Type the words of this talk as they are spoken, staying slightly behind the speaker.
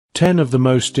10 of the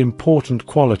most important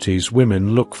qualities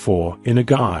women look for in a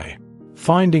guy.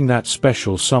 Finding that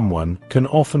special someone can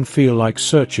often feel like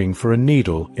searching for a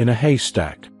needle in a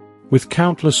haystack. With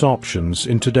countless options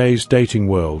in today's dating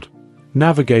world,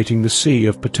 navigating the sea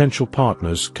of potential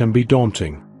partners can be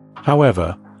daunting.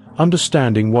 However,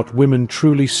 understanding what women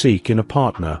truly seek in a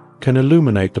partner can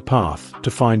illuminate the path to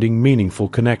finding meaningful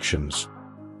connections.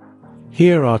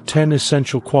 Here are 10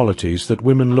 essential qualities that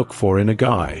women look for in a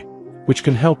guy, which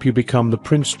can help you become the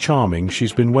Prince Charming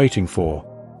she's been waiting for.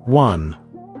 1.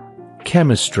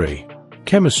 Chemistry.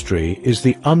 Chemistry is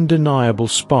the undeniable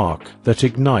spark that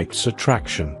ignites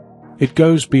attraction. It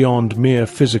goes beyond mere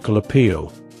physical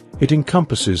appeal. It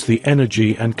encompasses the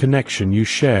energy and connection you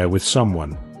share with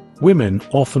someone. Women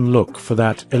often look for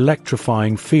that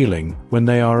electrifying feeling when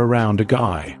they are around a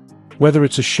guy. Whether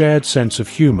it's a shared sense of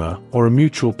humor or a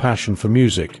mutual passion for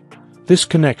music, this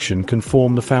connection can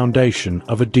form the foundation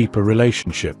of a deeper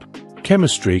relationship.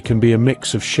 Chemistry can be a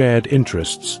mix of shared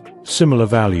interests, similar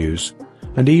values,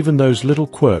 and even those little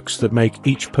quirks that make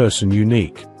each person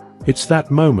unique. It's that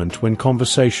moment when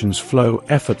conversations flow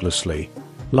effortlessly,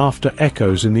 laughter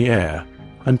echoes in the air,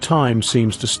 and time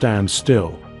seems to stand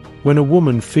still. When a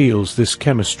woman feels this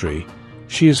chemistry,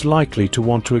 she is likely to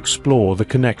want to explore the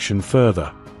connection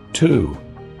further. 2.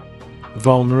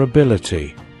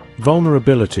 Vulnerability.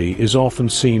 Vulnerability is often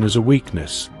seen as a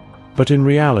weakness, but in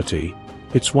reality,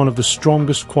 it's one of the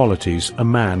strongest qualities a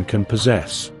man can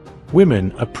possess.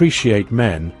 Women appreciate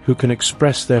men who can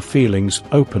express their feelings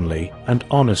openly and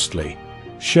honestly.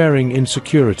 Sharing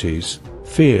insecurities,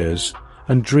 fears,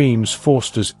 and dreams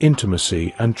fosters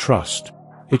intimacy and trust.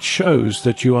 It shows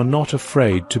that you are not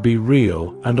afraid to be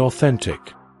real and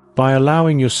authentic. By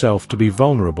allowing yourself to be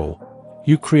vulnerable,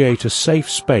 you create a safe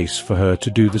space for her to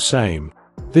do the same.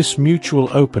 This mutual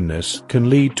openness can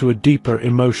lead to a deeper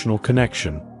emotional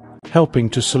connection, helping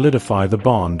to solidify the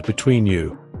bond between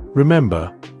you.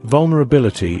 Remember,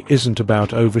 vulnerability isn't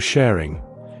about oversharing.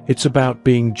 It's about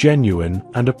being genuine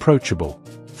and approachable.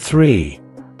 3.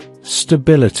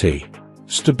 Stability.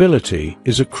 Stability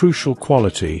is a crucial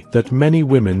quality that many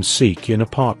women seek in a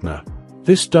partner.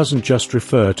 This doesn't just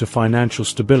refer to financial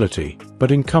stability,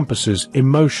 but encompasses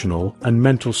emotional and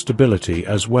mental stability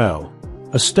as well.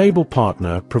 A stable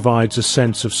partner provides a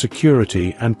sense of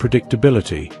security and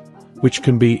predictability, which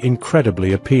can be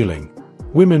incredibly appealing.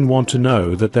 Women want to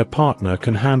know that their partner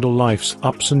can handle life's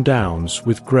ups and downs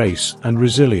with grace and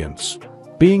resilience.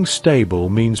 Being stable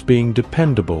means being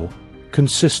dependable,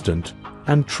 consistent,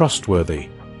 and trustworthy.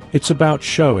 It's about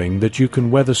showing that you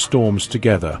can weather storms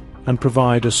together and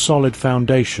provide a solid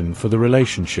foundation for the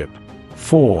relationship.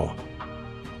 4.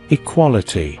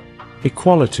 Equality.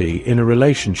 Equality in a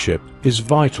relationship is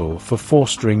vital for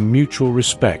fostering mutual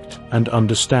respect and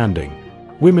understanding.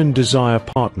 Women desire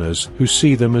partners who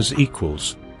see them as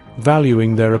equals,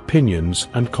 valuing their opinions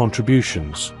and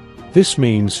contributions. This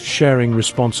means sharing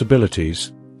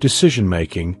responsibilities,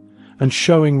 decision-making, and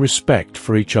showing respect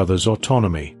for each other's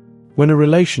autonomy. When a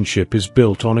relationship is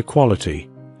built on equality,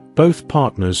 both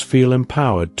partners feel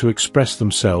empowered to express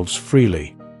themselves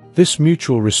freely. This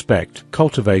mutual respect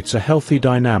cultivates a healthy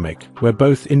dynamic where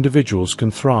both individuals can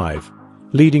thrive,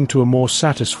 leading to a more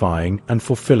satisfying and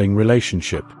fulfilling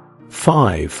relationship.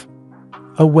 5.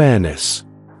 Awareness.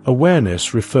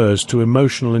 Awareness refers to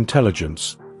emotional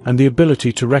intelligence and the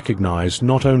ability to recognize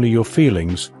not only your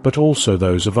feelings but also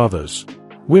those of others.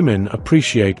 Women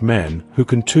appreciate men who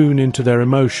can tune into their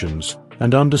emotions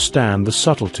and understand the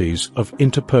subtleties of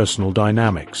interpersonal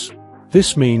dynamics.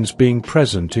 This means being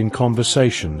present in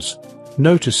conversations,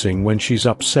 noticing when she's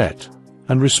upset,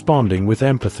 and responding with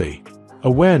empathy.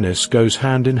 Awareness goes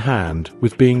hand in hand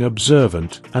with being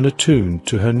observant and attuned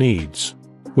to her needs.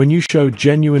 When you show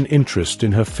genuine interest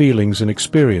in her feelings and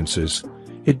experiences,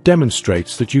 it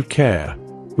demonstrates that you care,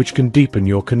 which can deepen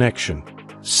your connection.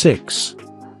 6.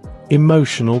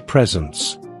 Emotional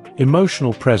presence.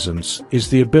 Emotional presence is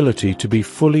the ability to be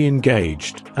fully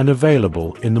engaged and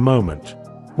available in the moment.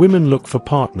 Women look for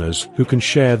partners who can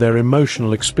share their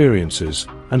emotional experiences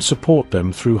and support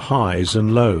them through highs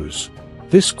and lows.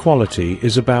 This quality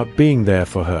is about being there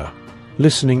for her,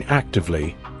 listening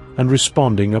actively, and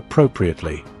responding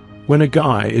appropriately. When a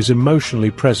guy is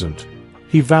emotionally present,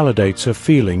 he validates her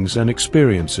feelings and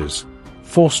experiences,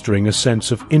 fostering a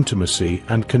sense of intimacy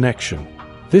and connection.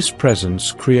 This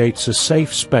presence creates a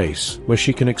safe space where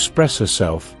she can express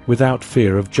herself without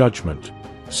fear of judgment.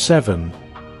 7.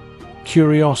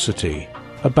 Curiosity.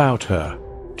 About her.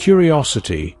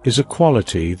 Curiosity is a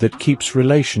quality that keeps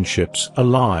relationships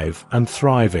alive and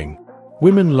thriving.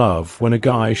 Women love when a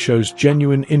guy shows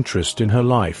genuine interest in her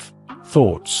life,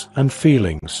 thoughts, and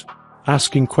feelings.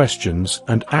 Asking questions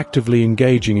and actively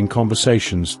engaging in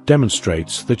conversations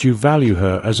demonstrates that you value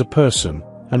her as a person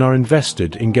and are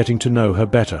invested in getting to know her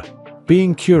better.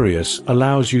 Being curious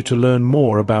allows you to learn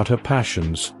more about her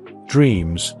passions,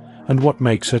 dreams, and what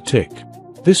makes her tick.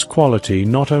 This quality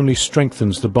not only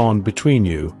strengthens the bond between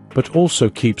you, but also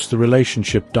keeps the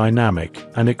relationship dynamic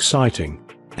and exciting.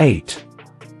 8.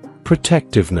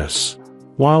 Protectiveness.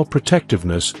 While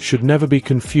protectiveness should never be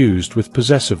confused with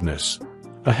possessiveness,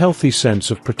 a healthy sense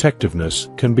of protectiveness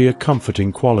can be a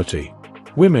comforting quality.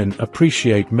 Women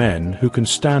appreciate men who can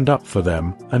stand up for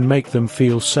them and make them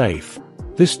feel safe.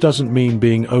 This doesn't mean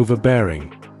being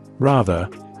overbearing. Rather,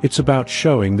 it's about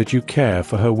showing that you care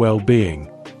for her well-being.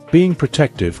 Being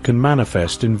protective can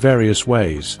manifest in various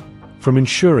ways, from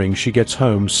ensuring she gets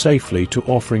home safely to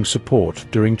offering support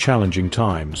during challenging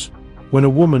times. When a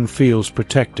woman feels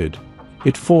protected,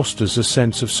 it fosters a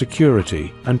sense of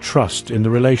security and trust in the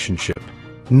relationship.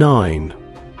 9.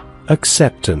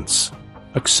 Acceptance.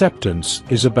 Acceptance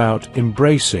is about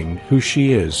embracing who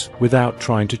she is without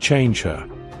trying to change her.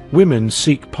 Women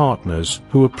seek partners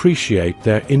who appreciate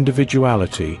their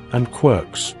individuality and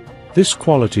quirks. This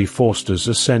quality fosters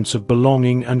a sense of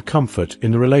belonging and comfort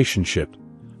in the relationship,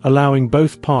 allowing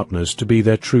both partners to be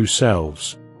their true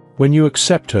selves. When you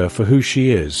accept her for who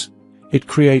she is, it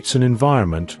creates an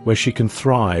environment where she can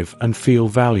thrive and feel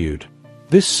valued.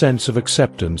 This sense of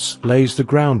acceptance lays the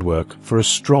groundwork for a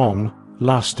strong,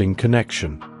 lasting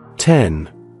connection. 10.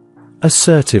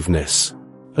 Assertiveness.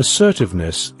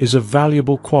 Assertiveness is a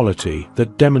valuable quality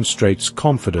that demonstrates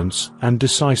confidence and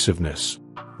decisiveness.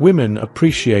 Women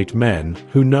appreciate men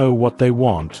who know what they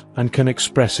want and can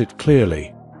express it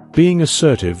clearly. Being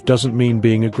assertive doesn't mean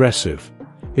being aggressive.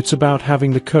 It's about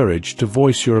having the courage to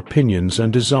voice your opinions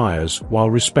and desires while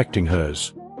respecting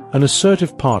hers. An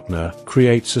assertive partner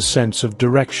creates a sense of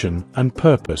direction and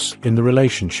purpose in the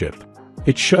relationship.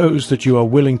 It shows that you are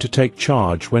willing to take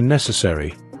charge when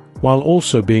necessary, while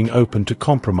also being open to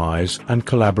compromise and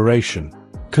collaboration.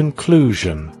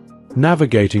 Conclusion.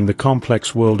 Navigating the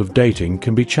complex world of dating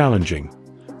can be challenging,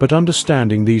 but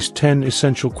understanding these 10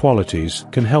 essential qualities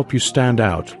can help you stand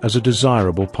out as a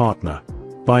desirable partner.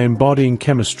 By embodying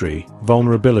chemistry,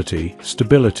 vulnerability,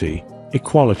 stability,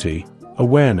 equality,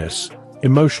 awareness,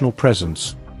 emotional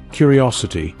presence,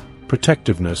 curiosity,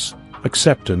 protectiveness,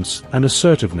 acceptance, and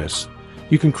assertiveness,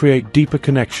 you can create deeper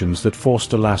connections that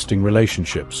foster lasting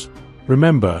relationships.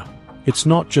 Remember, it's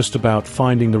not just about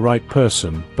finding the right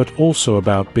person, but also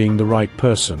about being the right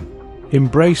person.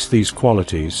 Embrace these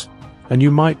qualities, and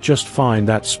you might just find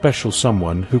that special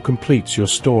someone who completes your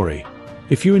story.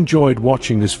 If you enjoyed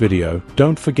watching this video,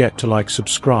 don't forget to like,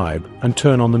 subscribe, and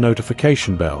turn on the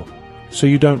notification bell, so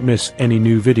you don't miss any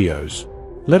new videos.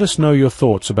 Let us know your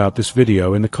thoughts about this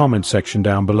video in the comment section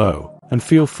down below, and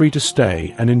feel free to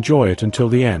stay and enjoy it until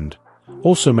the end.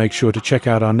 Also make sure to check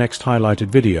out our next highlighted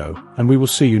video, and we will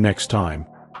see you next time.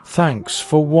 Thanks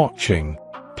for watching.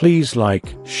 Please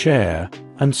like, share,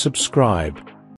 and subscribe.